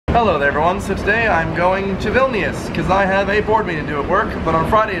Hello there everyone, so today I'm going to Vilnius because I have a board meeting to do at work, but on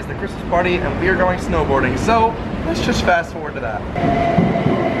Friday is the Christmas party and we are going snowboarding, so let's just fast forward to that.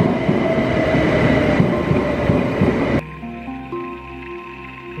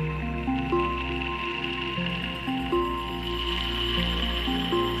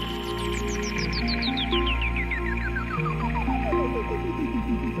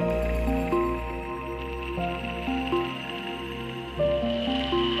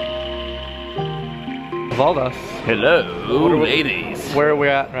 Valdas. Hello, ladies. Where are we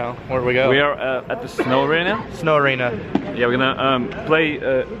at now? Where do we go? We are at the snow arena. Snow arena. Yeah, we're gonna play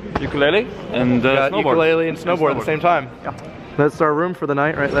ukulele and snowboard. Ukulele and snowboard at the same time. Yeah. That's our room for the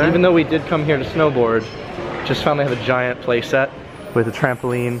night right there. Even though we did come here to snowboard, just found they have a giant play set with a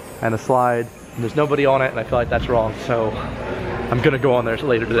trampoline and a slide, and there's nobody on it, and I feel like that's wrong, so I'm gonna go on there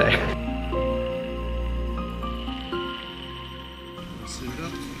later today. Suit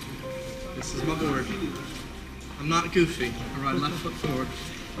up. This is my board. I'm not goofy. I ride left foot forward.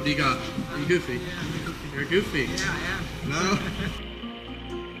 What do you got? Are you goofy? You're goofy. Yeah, I am. No?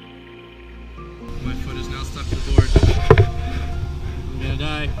 My foot is now stuck to the board. I'm gonna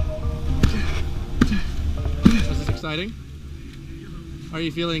die. Is this exciting? Are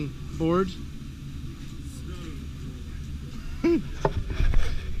you feeling bored?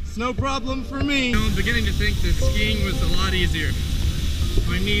 It's no problem for me. I'm beginning to think that skiing was a lot easier.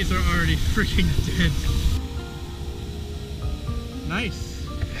 My knees are already freaking dead. Nice.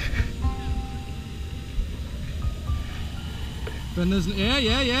 Bend those,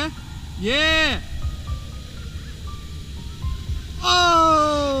 yeah!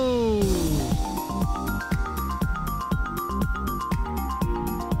 Oh!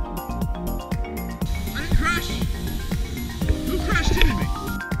 I didn't crash. Who crashed into me?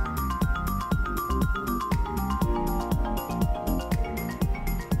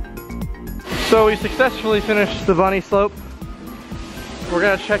 So we successfully finished the bunny slope. We're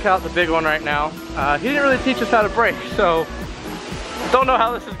gonna check out the big one right now. He didn't really teach us how to brake, so don't know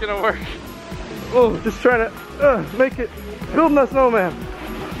how this is gonna work. Oh, just trying to make it, building a snowman.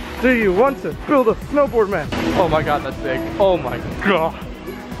 Do you want to build a snowboard man? Oh my God, that's big. Oh my God.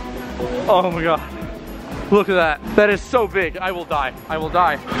 Oh my God. Look at that. That is so big. I will die. I will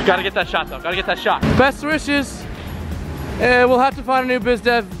die. Gotta get that shot though. Gotta get that shot. Best wishes. We'll have to find a new biz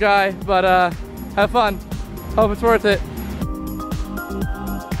dev guy, but have fun. Hope it's worth it.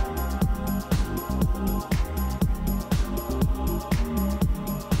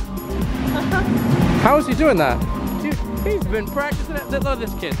 How is he doing that? Dude, he's been practicing it. Look at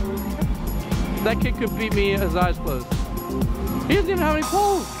this kid. That kid could beat me his eyes closed. He doesn't even have any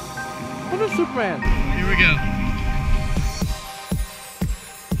poles. What is Superman? Here we go.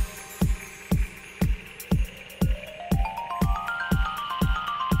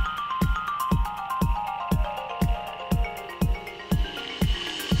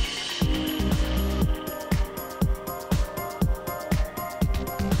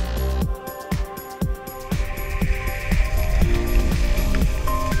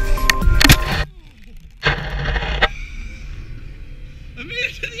 I made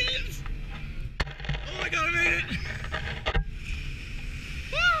it to the end! Oh my God, I made it!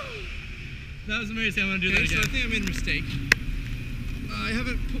 Woo! That was amazing. I'm gonna do that again. So I think I made a mistake. I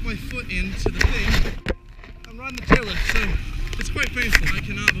haven't put my foot into the thing. I'm riding the chairlift, so it's quite painful. I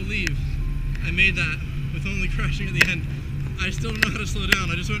cannot believe I made that with only crashing at the end. I still don't know how to slow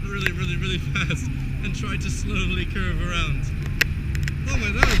down. I just went really, really, really fast and tried to slowly curve around. Oh my,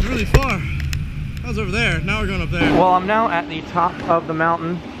 that was really far. I was over there, now we're going up there. Well, I'm now at the top of the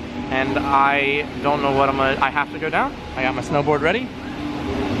mountain and I don't know what I have to go down. I got my snowboard ready.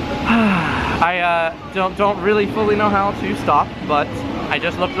 I don't really fully know how to stop, but I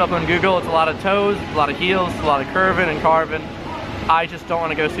just looked it up on Google. It's a lot of toes, a lot of heels, a lot of curving and carving. I just don't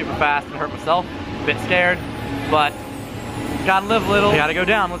want to go super fast and hurt myself. A bit scared, but gotta live little. Gotta go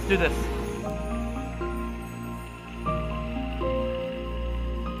down, let's do this.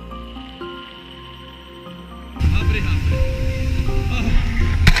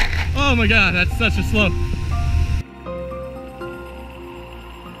 Oh my God, that's such a slope.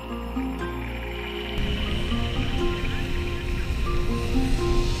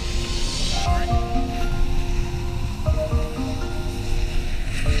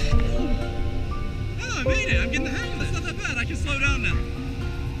 Oh, I made it. I'm getting the hang of it. It's not that bad. I can slow down now.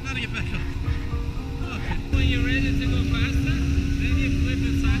 Now to get back up. Okay. When you're ready to go faster, then you flip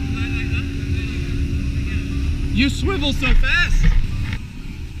it side to side like that, and then you again. You swivel so fast!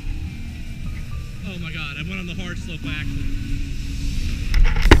 Oh my God, I went on the hard slope by accident.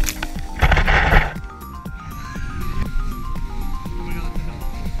 Oh my God, what the hell?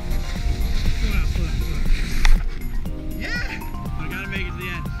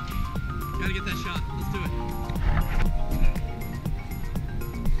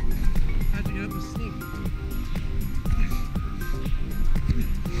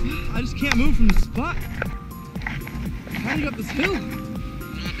 I just can't move from the spot. How do you get up this hill?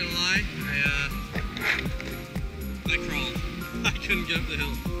 I'm not gonna lie, I crawled. I couldn't get up the hill.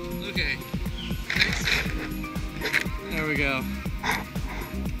 Okay, thanks. There we go.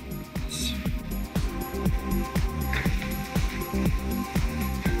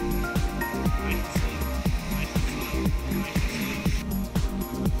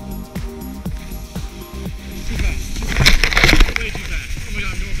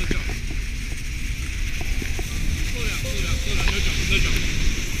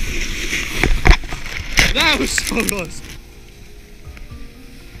 That was so close.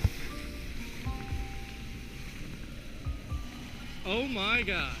 Oh my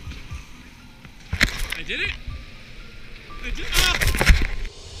god. I did it. I did it. Ah!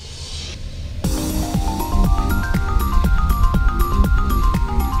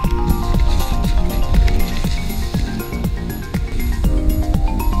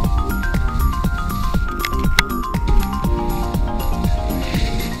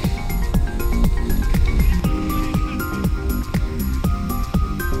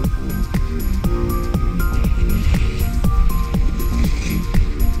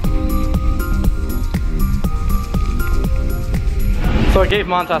 So I gave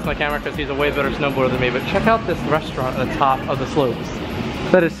Mantas my camera because he's a way better snowboarder than me, but check out this restaurant at the top of the slopes.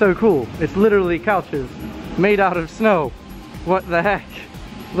 That is so cool. It's literally couches made out of snow. What the heck?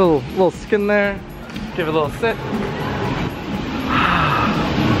 Little skin there. Give it a little sit.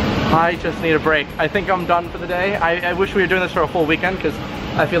 I just need a break. I think I'm done for the day. I wish we were doing this for a full weekend because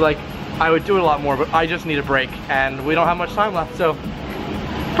I feel like I would do it a lot more, but I just need a break and we don't have much time left, so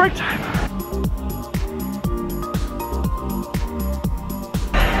break time.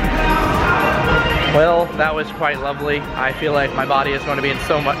 Well, that was quite lovely. I feel like my body is going to be in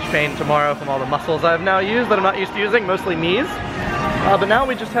so much pain tomorrow from all the muscles I've now used that I'm not used to using, mostly knees. But now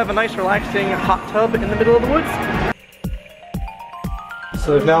we just have a nice relaxing hot tub in the middle of the woods.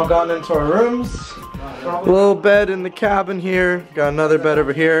 So we've now gotten into our rooms. Little bed in the cabin here. Got another bed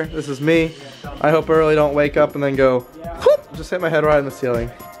over here. This is me. I hope I really don't wake up and then go, whoop, just hit my head right in the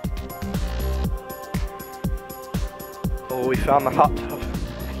ceiling. Oh, we found the hot tub.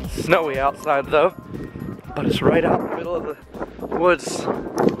 Snowy outside though, but it's right out in the middle of the woods.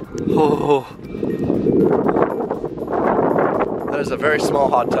 Oh, that is a very small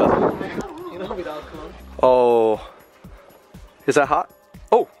hot tub. Oh, is that hot?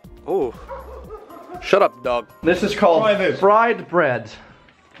 Oh, oh, shut up, dog. This is called fried bread.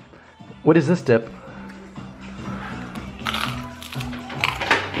 What is this dip?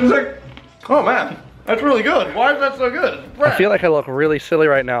 It's like, oh man. That's really good. Why is that so good? I feel like I look really silly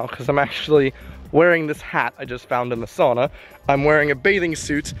right now because I'm actually wearing this hat I just found in the sauna. I'm wearing a bathing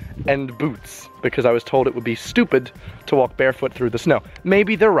suit and boots because I was told it would be stupid to walk barefoot through the snow.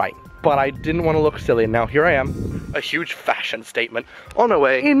 Maybe they're right, but I didn't want to look silly. And now here I am, a huge fashion statement on my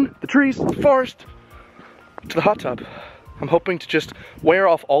way in the trees, the forest, to the hot tub. I'm hoping to just wear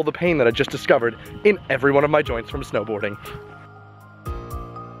off all the pain that I just discovered in every one of my joints from snowboarding.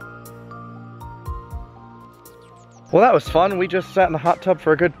 Well, that was fun. We just sat in the hot tub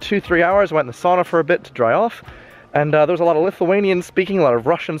for a good 2-3 hours, went in the sauna for a bit to dry off, and there was a lot of Lithuanian speaking, a lot of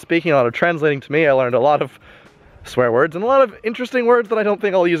Russian speaking, a lot of translating to me. I learned a lot of swear words and a lot of interesting words that I don't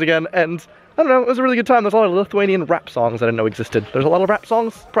think I'll use again, and I don't know, it was a really good time. There's a lot of Lithuanian rap songs that I didn't know existed. There's a lot of rap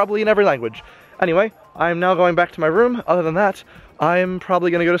songs, probably in every language. Anyway, I'm now going back to my room. Other than that, I'm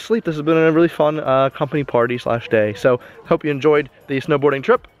probably gonna go to sleep. This has been a really fun company party / day. So hope you enjoyed the snowboarding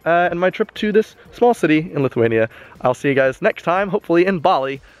trip and my trip to this small city in Lithuania. I'll see you guys next time, hopefully in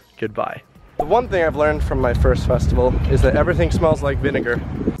Bali. Goodbye. The one thing I've learned from my first festival is that everything smells like vinegar.